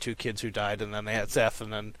they had 2 kids who died, and then they had Seth,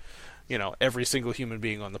 and then, every single human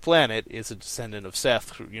being on the planet is a descendant of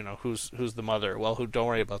Seth, who's the mother. Well, don't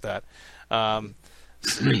worry about that. But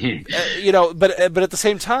at the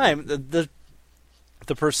same time, the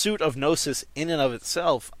pursuit of gnosis in and of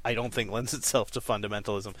itself, I don't think lends itself to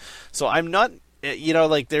fundamentalism. So I'm not,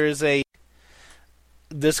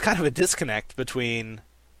 there's kind of a disconnect between,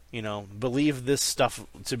 believe this stuff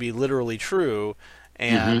to be literally true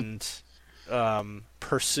and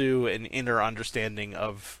pursue an inner understanding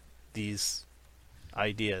of these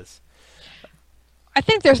ideas. I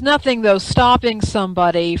think there's nothing, though, stopping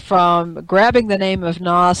somebody from grabbing the name of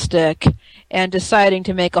Gnostic and deciding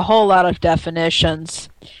to make a whole lot of definitions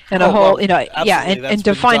and and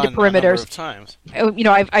define the perimeters.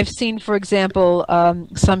 I've seen, for example,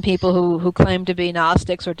 some people who claim to be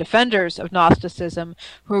Gnostics or defenders of Gnosticism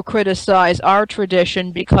who criticize our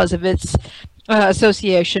tradition because of its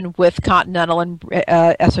association with continental and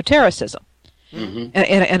esotericism. Mm-hmm.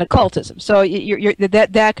 and occultism. So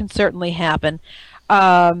that can certainly happen.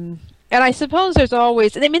 And I suppose there's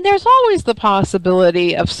always the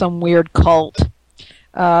possibility of some weird cult.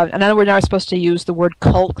 And I know we're not supposed to use the word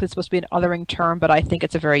cult because it's supposed to be an othering term, but I think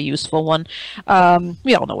it's a very useful one.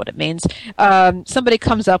 We all know what it means. Somebody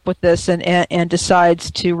comes up with this and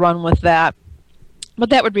decides to run with that. But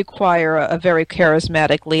that would require a very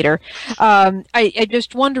charismatic leader. I'm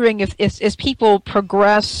just wondering if as people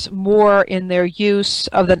progress more in their use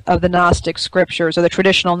of the Gnostic scriptures or the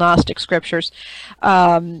traditional Gnostic scriptures,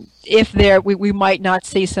 if we might not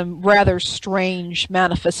see some rather strange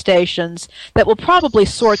manifestations that will probably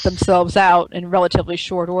sort themselves out in relatively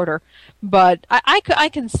short order. But I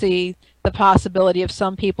can see the possibility of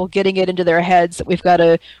some people getting it into their heads that we've got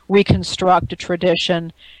to reconstruct a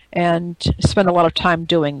tradition and spend a lot of time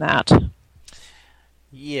doing that.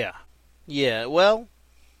 Yeah. Well,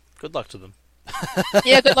 good luck to them.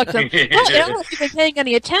 Yeah, good luck to them. Well, I don't know if you've been paying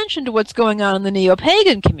any attention to what's going on in the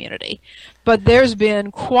neo-pagan community, but there's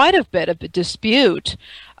been quite a bit of a dispute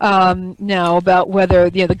now about whether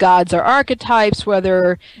the gods are archetypes,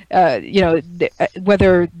 whether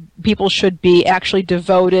whether people should be actually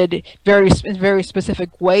devoted in very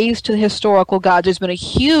specific ways to the historical gods. There's been a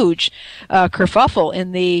huge kerfuffle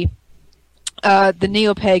in the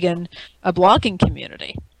neo-pagan blogging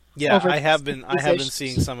community. Yeah, I have been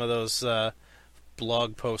seeing some of those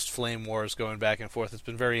blog post flame wars going back and forth. It's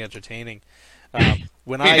been very entertaining.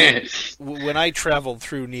 When I traveled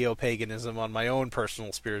through neo-paganism on my own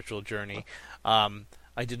personal spiritual journey,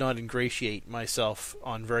 I did not ingratiate myself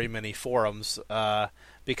on very many forums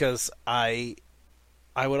because I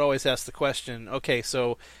would always ask the question, okay,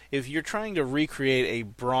 so if you're trying to recreate a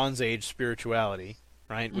Bronze Age spirituality,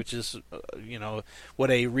 right, which is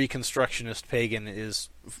what a Reconstructionist pagan is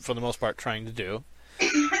for the most part trying to do,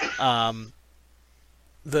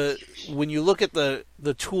 when you look at the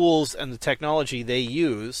tools and the technology they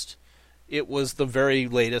used, it was the very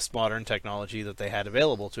latest modern technology that they had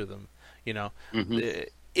available to them.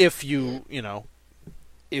 If you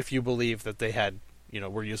believe that they had,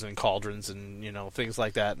 were using cauldrons and things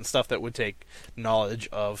like that and stuff that would take knowledge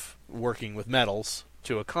of working with metals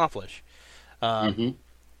to accomplish.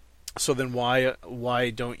 So then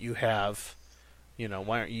why don't you have,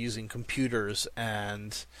 why aren't you using computers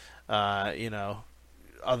and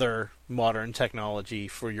other modern technology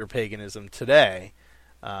for your paganism today?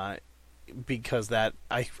 Because that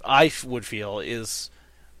I would feel is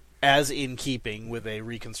as in keeping with a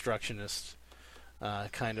Reconstructionist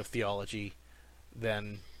kind of theology,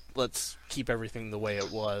 then let's keep everything the way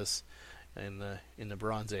it was in the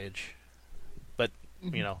Bronze Age. But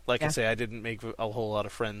I say, I didn't make a whole lot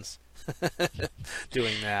of friends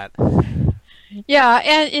doing that. Yeah,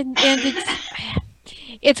 and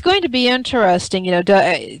it's going to be interesting,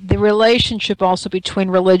 the relationship also between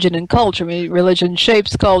religion and culture. I mean, religion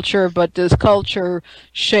shapes culture, but does culture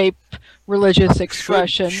shape religious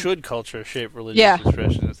expression? Should culture shape religious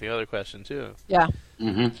expression is the other question too. Yeah.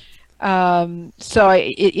 So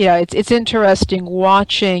it's interesting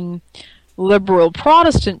watching liberal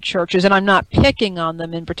Protestant churches, and I'm not picking on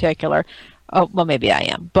them in particular. Oh, well, maybe I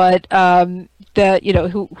am, but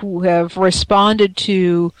who have responded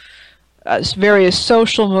to various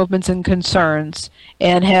social movements and concerns,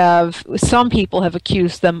 and some people have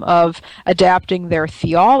accused them of adapting their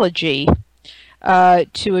theology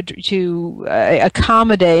to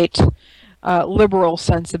accommodate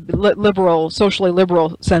socially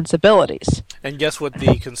liberal sensibilities. And guess what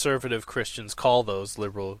the conservative Christians call those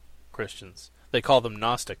liberal Christians? They call them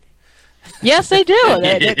Gnostic. Yes, they do.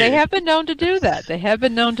 They have been known to do that.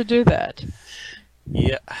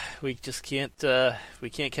 Yeah, we just can't. We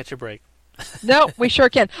can't catch a break. No, we sure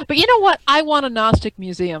can. But you know what? I want a Gnostic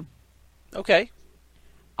museum. Okay.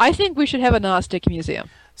 I think we should have a Gnostic museum.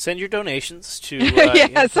 Send your donations to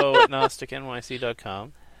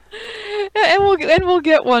info@gnosticnyc.com. And we'll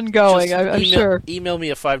get one going. I'm sure. Email me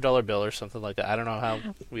a $5 bill or something like that. I don't know how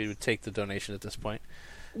we would take the donation at this point.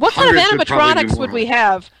 What kind of animatronics would we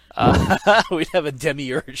have? We'd have a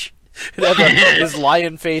demiurge. We'd have his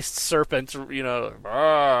lion-faced serpent. There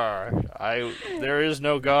is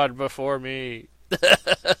no god before me. We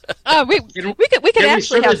could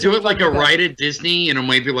actually sort of do it like a ride at Disney.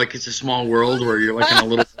 Maybe like It's a Small World where you're like in a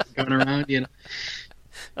little going around.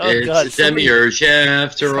 God! It's a demiurge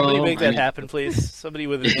after all. Somebody make that happen, please. Somebody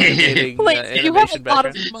with an animating If you have a animation lot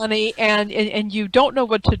of background. money and you don't know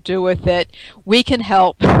what to do with it, we can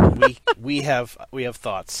help. We have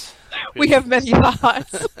thoughts. We have many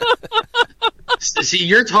thoughts. See,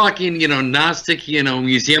 you're talking, Gnostic,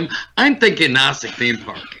 museum. I'm thinking Gnostic theme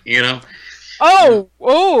park,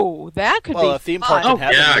 Oh, that could be a theme park fun. can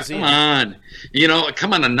have a Yeah, museum.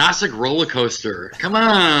 come on, a Gnostic roller coaster. Come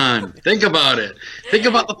on, think about it. Think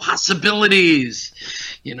about the possibilities.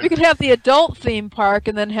 We could have the adult theme park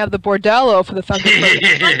and then have the bordello for the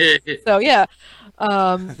Thunderbird. So yeah,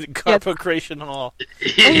 Carpo Creation Hall.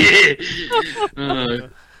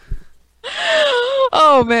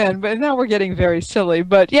 Oh man, but now we're getting very silly.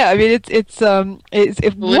 But yeah, I mean it is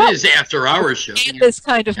after hours show. This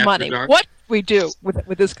kind of money. Dark. What do we do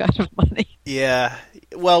with this kind of money? Yeah.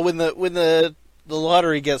 Well, when the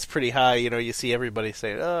lottery gets pretty high, you see everybody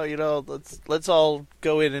saying, "Oh, let's all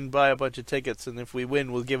go in and buy a bunch of tickets, and if we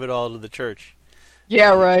win, we'll give it all to the church."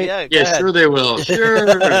 Yeah, right. Yeah, sure they will. Sure.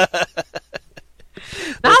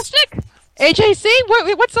 Gnostic? AJC?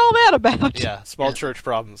 What's all that about? Yeah, small church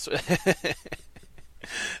problems.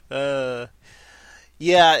 Yeah,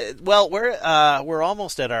 well, we're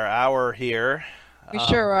almost at our hour here. We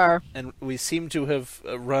sure are. And we seem to have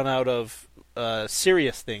run out of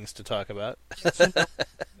serious things to talk about.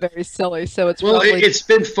 Very silly, so it's it's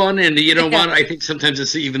been fun, and what? I think sometimes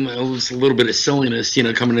it's even a little bit of silliness,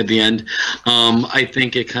 coming at the end. I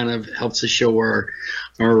think it kind of helps us show our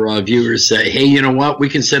viewers say, hey, you know what? We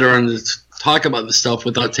can sit around and talk about this stuff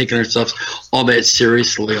without taking ourselves all that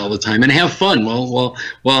seriously all the time, and have fun while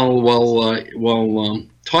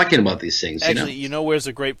talking about these things. Actually, where's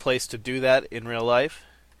a great place to do that in real life?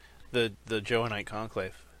 The Johannite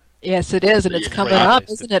Conclave. Yes, it is, and it's coming up,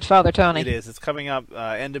 isn't it, Father Tony? It is. It's coming up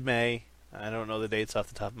end of May. I don't know the dates off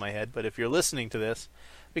the top of my head, but if you're listening to this,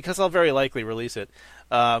 because I'll very likely release it,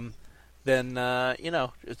 then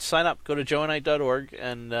sign up. Go to johannite.org,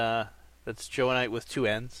 and that's Johannite with 2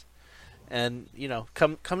 N's. And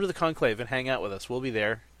come to the conclave and hang out with us. We'll be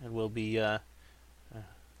there, and we'll be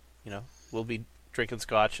drinking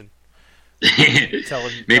scotch and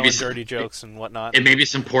telling dirty jokes and whatnot, and maybe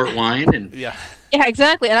some port wine, and yeah,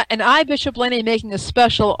 exactly. And I, Bishop Lenny, making a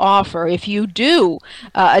special offer. If you do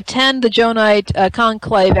attend the Johannite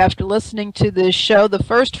conclave after listening to this show, the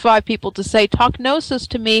first 5 people to say "Talk Gnosis"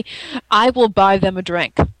 to me, I will buy them a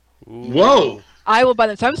drink. Whoa. I will buy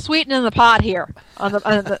them. So I'm sweetening the pot here on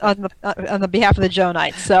the behalf of the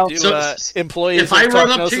Johannite. So employees, if I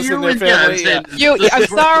run up to you and I'm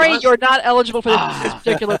sorry, you're not eligible for this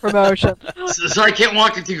particular promotion. So I can't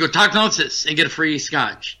walk into you and go Talk Gnosis and get a free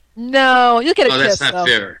scotch. No, you'll get a kiss. That's not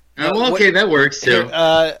fair. Okay, that works too.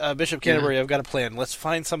 Bishop Canterbury, I've got a plan. Let's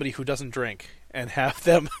find somebody who doesn't drink and have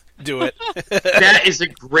them do it. That is a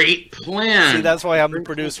great plan. See, that's why I'm the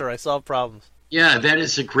producer. I solve problems. Yeah, that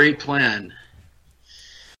is a great plan.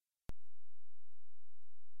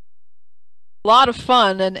 A lot of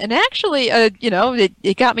fun, and actually,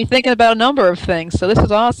 it got me thinking about a number of things. So this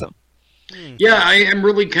is awesome. Yeah, I am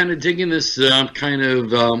really kind of digging this kind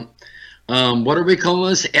of what are we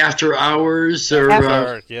calling this? After hours or after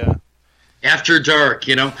dark? Yeah, after dark.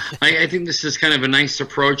 I think this is kind of a nice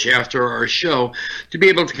approach after our show to be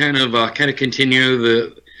able to kind of continue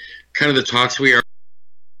the talks we are.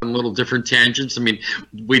 On little different tangents. I mean,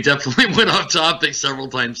 we definitely went off topic several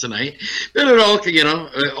times tonight, but it all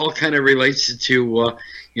kind of relates to what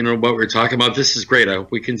we're talking about. This is great. I hope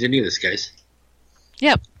we continue this, guys.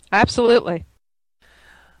 Yep, absolutely.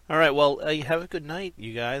 All right. Well, have a good night,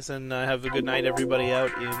 you guys, and have a good night, everybody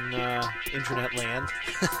out in internet land.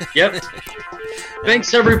 Yep.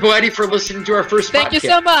 Thanks everybody for listening to our first podcast. Thank you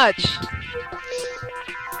so much.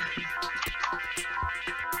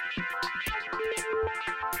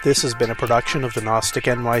 This has been a production of the Gnostic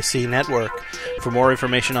NYC Network. For more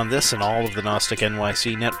information on this and all of the Gnostic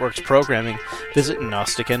NYC Network's programming, visit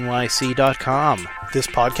GnosticNYC.com. This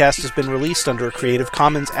podcast has been released under a Creative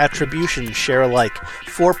Commons Attribution Share Alike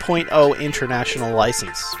 4.0 International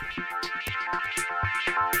License.